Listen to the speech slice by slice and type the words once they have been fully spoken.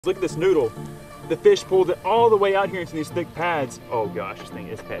Look at this noodle. The fish pulled it all the way out here into these thick pads. Oh gosh, this thing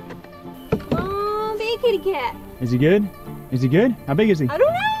is heavy. Oh, big kitty cat. Is he good? Is he good? How big is he? I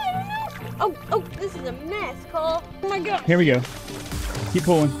don't know. Oh, this is a mess, Cole. Oh my gosh. Here we go. Keep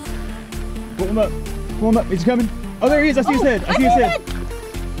pulling. Pull him up. Pull him up. He's coming. Oh, there he is. I see his head. I see his head.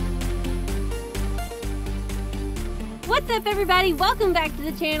 What's up, everybody? Welcome back to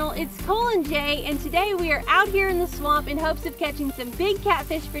the channel. It's Cole and Jay, and today we are out here in the swamp in hopes of catching some big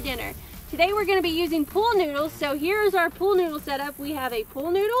catfish for dinner. Today we're going to be using pool noodles, so here's our pool noodle setup. We have a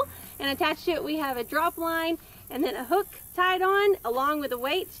pool noodle, and attached to it we have a drop line, and then a hook tied on along with a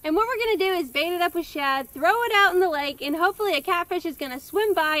weight. And what we're going to do is bait it up with shad, throw it out in the lake, and hopefully a catfish is going to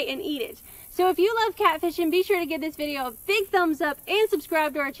swim by and eat it. So if you love catfishing, be sure to give this video a big thumbs up and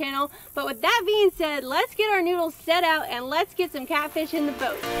subscribe to our channel. But with that being said, let's get our noodles set out and let's get some catfish in the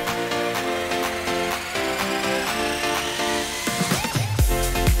boat.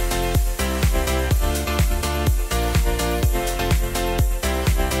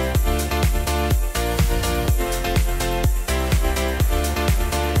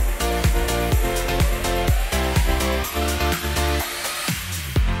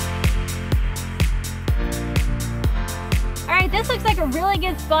 This looks like a really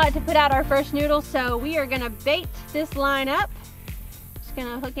good spot to put out our first noodle, so we are gonna bait this line up. Just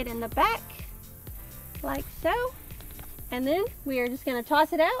gonna hook it in the back, like so. And then we are just gonna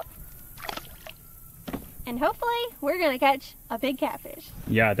toss it out. And hopefully we're gonna catch a big catfish.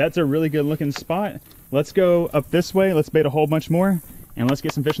 Yeah, that's a really good looking spot. Let's go up this way, let's bait a whole bunch more, and let's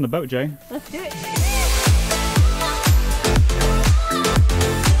get some fish in the boat, Jay. Let's do it.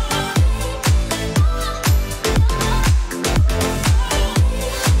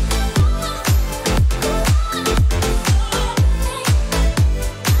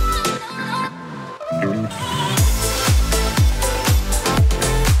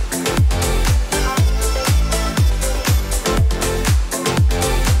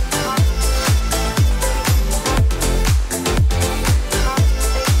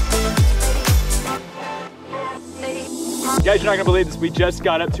 Guys, you're not gonna believe this. We just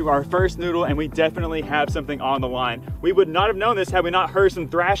got up to our first noodle and we definitely have something on the line. We would not have known this had we not heard some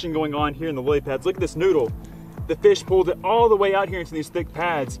thrashing going on here in the lily pads. Look at this noodle. The fish pulled it all the way out here into these thick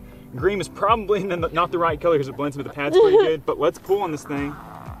pads. Green is probably not the right color because it blends with the pads pretty good, but let's pull on this thing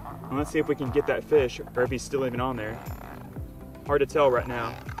and let's see if we can get that fish or if he's still even on there. Hard to tell right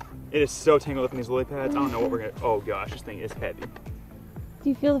now. It is so tangled up in these lily pads. I don't know what we're gonna, oh gosh, this thing is heavy. Do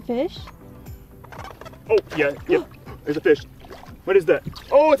you feel the fish? Oh, yeah, yep. There's a fish. What is that?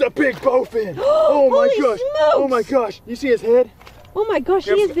 Oh, it's a big bowfin. Oh my gosh. Smokes. Oh my gosh. You see his head? Oh my gosh,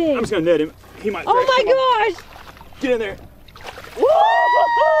 he is big. I'm just gonna net him. He might. Oh my gosh. Get in there.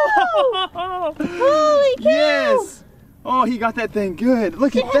 Whoa! Holy cow. Yes. Oh, he got that thing good.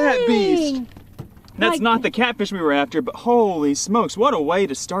 Look at that beast. That's not the catfish we were after, but holy smokes, what a way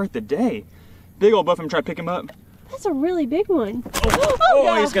to start the day. Big old bowfin, try to pick him up. That's a really big one.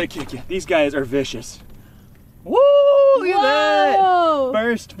 Oh, he's gonna kick you. These guys are vicious. Woo! Look at that!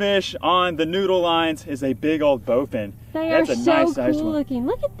 First fish on the noodle lines is a big old bowfin. They are so cool looking.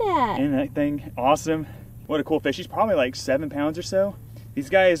 Look at that. Isn't that thing awesome? What a cool fish. He's probably like 7 pounds or so.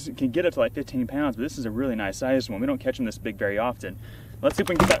 These guys can get up to like 15 pounds, but this is a really nice sized one. We don't catch them this big very often. Let's see if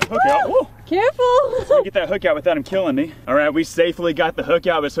we can get that hook out. Whoa. Careful! Let's see if we can get that hook out without him killing me. All right, we safely got the hook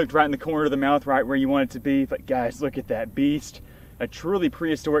out, but it's hooked right in the corner of the mouth, right where you want it to be. But guys, look at that beast. A truly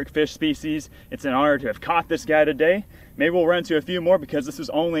prehistoric fish species. It's an honor to have caught this guy today. Maybe we'll run into a few more because this was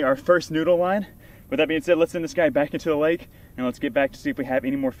only our first noodle line. With that being said, let's send this guy back into the lake and let's get back to see if we have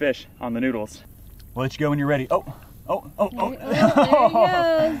any more fish on the noodles. We'll let you go when you're ready. Oh. There he goes.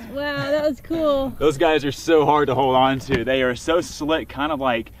 Wow, that was cool. Those guys are so hard to hold on to. They are so slick, kind of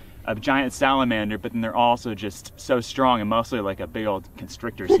like a giant salamander, but then they're also just so strong and mostly like a big old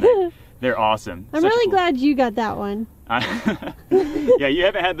constrictor snake. They're awesome. I'm really glad you got that one. Yeah, you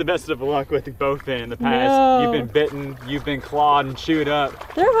haven't had the best of luck with the bowfin in the past. No. You've been bitten, you've been clawed and chewed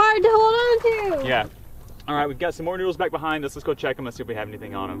up. They're hard to hold on to. Yeah. All right, we've got some more noodles back behind us. Let's go check them. Let's see if we have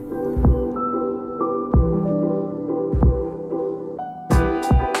anything on them.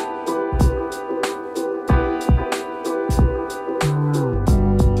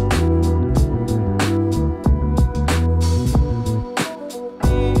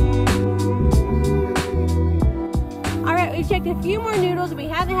 Checked a few more noodles. We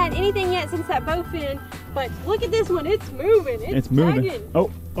haven't had anything yet since that bowfin, but look at this one. It's moving. It's moving. Tugging. Oh,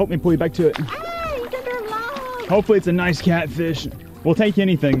 let me pull you back to it. Ah, he's under a log. Hopefully it's a nice catfish. We'll take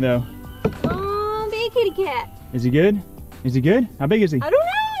anything though. Oh, big kitty cat. Is he good? Is he good? How big is he? I don't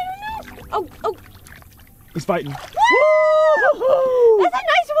know. Oh. He's fighting. Woo! That's a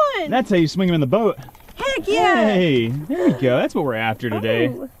nice one. That's how you swing him in the boat. Heck yeah. Hey, there you go. That's what we're after today.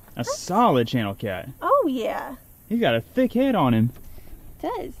 Oh, a solid channel cat. Oh yeah. He's got a thick head on him.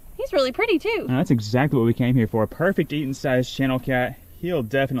 Does. He's really pretty too. And that's exactly what we came here for. A perfect eating size channel cat. He'll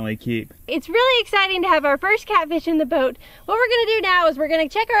definitely keep. It's really exciting to have our first catfish in the boat. What we're gonna do now is we're gonna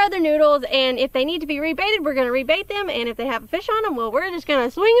check our other noodles, and if they need to be rebaited, we're gonna rebait them, and if they have a fish on them, well, we're just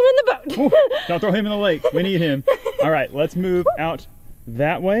gonna swing them in the boat. Ooh, don't throw him in the lake. We need him. All right, let's move out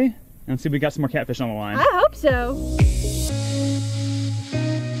that way and see if we got some more catfish on the line. I hope so.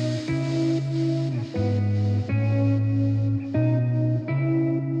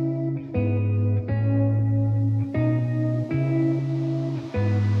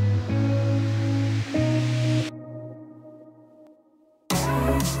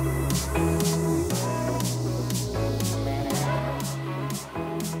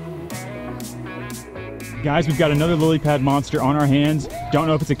 Guys, we've got another lily pad monster on our hands. Don't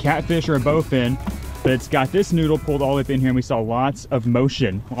know if it's a catfish or a bowfin, but it's got this noodle pulled all the way up in here, and we saw lots of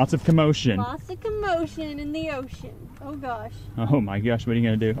motion, lots of commotion. Lots of commotion in the ocean. Oh gosh. Oh my gosh, what are you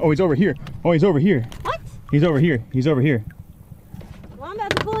gonna do? Oh, he's over here. Oh, he's over here. What? He's over here. He's over here. Well, I'm about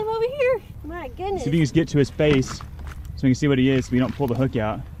to pull him over here. My goodness. See if you can just get to his face so we can see what he is so we don't pull the hook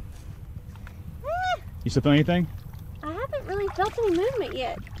out. You still feel anything? I haven't really felt any movement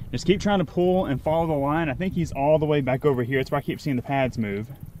yet. Just keep trying to pull and follow the line. I think he's all the way back over here. That's why I keep seeing the pads move.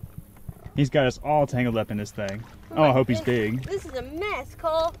 He's got us all tangled up in this thing. Oh, I hope he's big. This is a mess,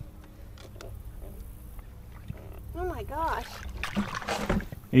 Cole. Oh my gosh.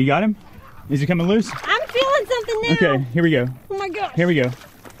 You got him? Is he coming loose? I'm feeling something now. Okay, here we go. Oh my gosh. Here we go.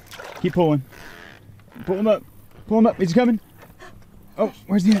 Keep pulling. Pull him up. Pull him up. Is he coming? Oh,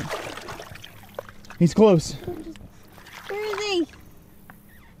 where's he at? He's close. Where is he?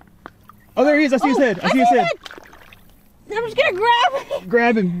 Oh, there he is. I see his head. I see his head. I'm just gonna grab him.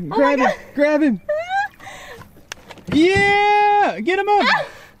 Grab him. Oh Grab him. my God. Grab him. Yeah! Get him up.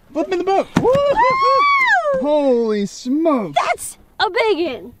 Flip him in the boat. Woo! Holy smoke. That's a big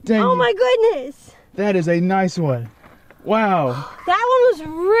one. Dang Oh it. my goodness. That is a nice one. Wow. That one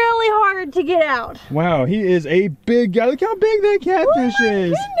was really hard to get out. Wow, he is a big guy. Look how big that catfish Oh my is.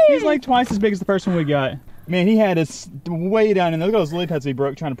 goodness. He's like twice as big as the first one we got. Man, he had us way down in there. Look at those lily pads he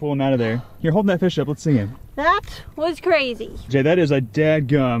broke trying to pull him out of there. Here, hold that fish up. Let's see him. That was crazy. Jay, that is a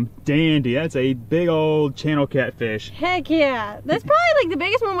dadgum dandy. That's a big old channel catfish. Heck yeah. That's probably like the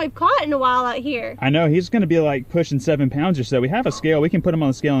biggest one we've caught in a while out here. I know, he's going to be like pushing 7 pounds or so. We have a scale. We can put him on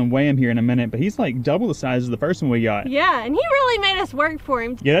the scale and weigh him here in a minute, but he's like double the size of the first one we got. Yeah, and he really made us work for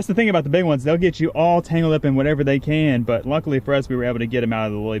him. Yeah, that's the thing about the big ones. They'll get you all tangled up in whatever they can, but luckily for us, we were able to get him out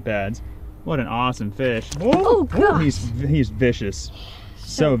of the lily pads. What an awesome fish. Oh, gosh. He's vicious.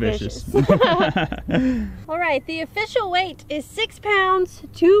 So vicious. All right, the official weight is 6 pounds,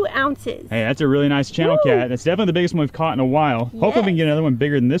 2 ounces. Hey, that's a really nice channel Woo. cat. That's definitely the biggest one we've caught in a while. Hopefully we can get another one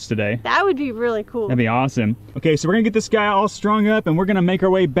bigger than this today. That would be really cool. That'd be awesome. Okay, so we're gonna get this guy all strung up and we're gonna make our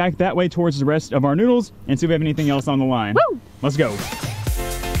way back that way towards the rest of our noodles and see if we have anything else on the line. Woo. Let's go.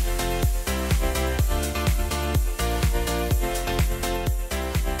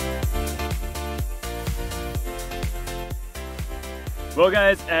 Well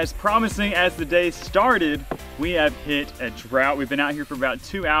guys, as promising as the day started, we have hit a drought. We've been out here for about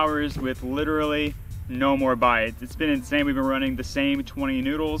 2 hours with literally no more bites. It's been insane. We've been running the same 20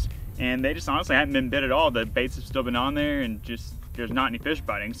 noodles and they just honestly haven't been bit at all. The baits have still been on there and just there's not any fish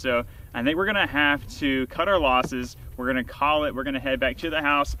biting. So I think we're gonna have to cut our losses. We're gonna call it, we're gonna head back to the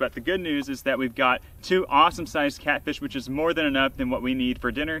house. But the good news is that we've got 2 awesome sized catfish, which is more than enough than what we need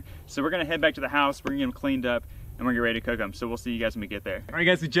for dinner. So we're gonna head back to the house, we're gonna get them cleaned up, and we're gonna get ready to cook them. So we'll see you guys when we get there. All right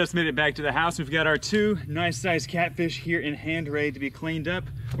guys, we just made it back to the house. We've got our 2 nice sized catfish here in hand, ready to be cleaned up.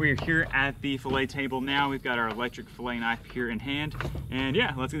 We're here at the fillet table now. We've got our electric fillet knife here in hand. And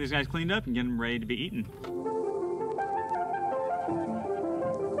yeah, let's get these guys cleaned up and get them ready to be eaten.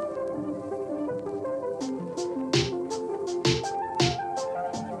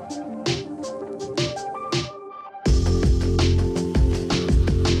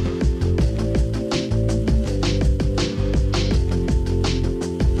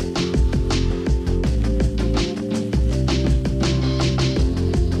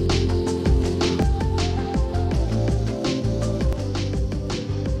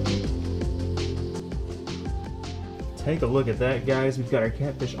 Take a look at that, guys. We've got our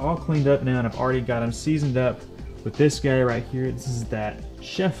catfish all cleaned up now, and I've already got them seasoned up with this guy right here. This is that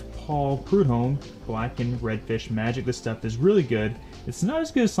Chef Paul Prudhomme Black and Redfish Magic. This stuff is really good. It's not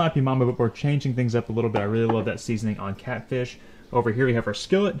as good as Slappy Mama, but we're changing things up a little bit. I really love that seasoning on catfish. Over here we have our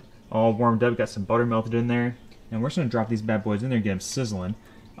skillet. all warmed up. Got some butter melted in there. And we're just going to drop these bad boys in there and get them sizzling.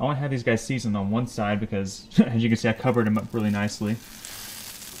 I want to have these guys seasoned on one side because, as you can see, I covered them up really nicely.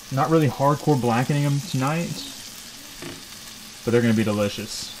 Not really hardcore blackening them tonight, but they're going to be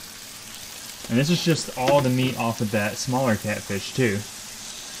delicious. And this is just all the meat off of that smaller catfish too.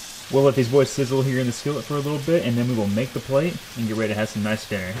 We'll let these boys sizzle here in the skillet for a little bit, and then we will make the plate and get ready to have some nice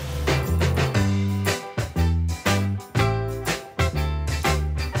dinner.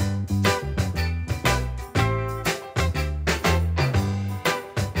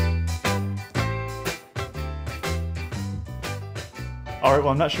 Alright,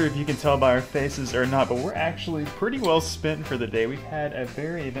 well, I'm not sure if you can tell by our faces or not, but we're actually pretty well spent for the day. We've had a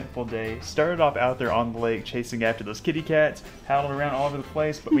very eventful day. Started off out there on the lake chasing after those kitty cats, howling around all over the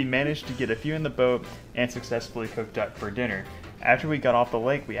place, but we managed to get a few in the boat and successfully cooked up for dinner. After we got off the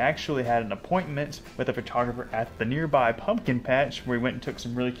lake, we actually had an appointment with a photographer at the nearby pumpkin patch where we went and took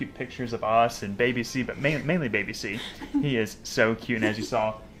some really cute pictures of us and Baby C, but mainly Baby C. He is so cute, and as you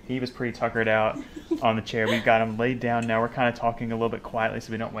saw, he was pretty tuckered out on the chair. We've got him laid down now. We're kind of talking a little bit quietly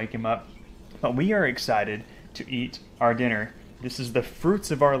so we don't wake him up. But we are excited to eat our dinner. This is the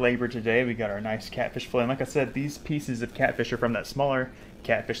fruits of our labor today. We got our nice catfish fillet. And like I said, these pieces of catfish are from that smaller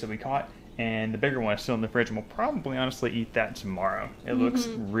catfish that we caught. And the bigger one is still in the fridge, and we'll probably honestly eat that tomorrow. It looks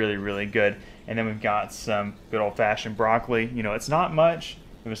really, really good. And then we've got some good old-fashioned broccoli. You know, it's not much.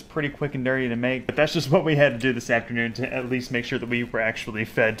 It was pretty quick and dirty to make, but that's just what we had to do this afternoon to at least make sure that we were actually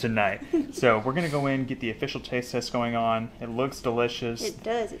fed tonight. So we're going to go in and get the official taste test going on. It looks delicious. It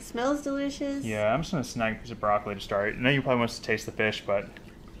does. It smells delicious. Yeah, I'm just going to snag a piece of broccoli to start. I know you probably want to taste the fish, but...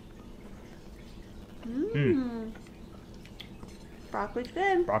 Broccoli's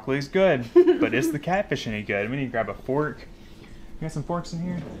good. Broccoli's good, but is the catfish any good? We need to grab a fork. You got some forks in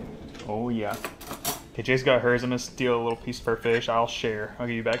here? Oh, yeah. Okay, Jay's got hers. I'm going to steal a little piece of her fish. I'll share. I'll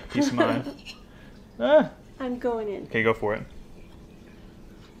give you back a piece of mine. I'm going in. Okay, go for it.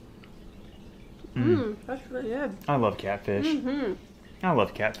 That's really good. I love catfish. I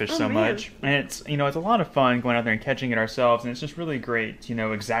love catfish so man. much. And it's, you know, it's a lot of fun going out there and catching it ourselves, and it's just really great to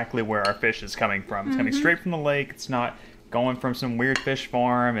know exactly where our fish is coming from. It's coming straight from the lake. It's not going from some weird fish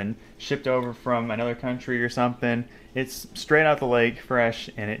farm and shipped over from another country or something. It's straight out the lake, fresh,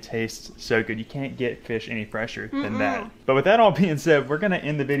 and it tastes so good. You can't get fish any fresher than that. But with that all being said, we're going to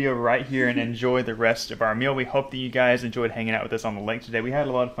end the video right here and enjoy the rest of our meal. We hope that you guys enjoyed hanging out with us on the lake today. We had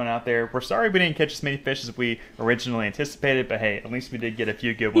a lot of fun out there. We're sorry we didn't catch as many fish as we originally anticipated, but hey, at least we did get a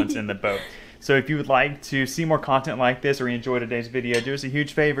few good ones in the boat. So if you would like to see more content like this or you enjoyed today's video, do us a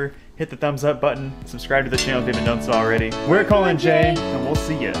huge favor, hit the thumbs up button, subscribe to the channel if you haven't done so already. We're Colin J, and we'll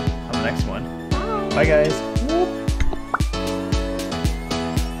see you on the next one. Bye guys.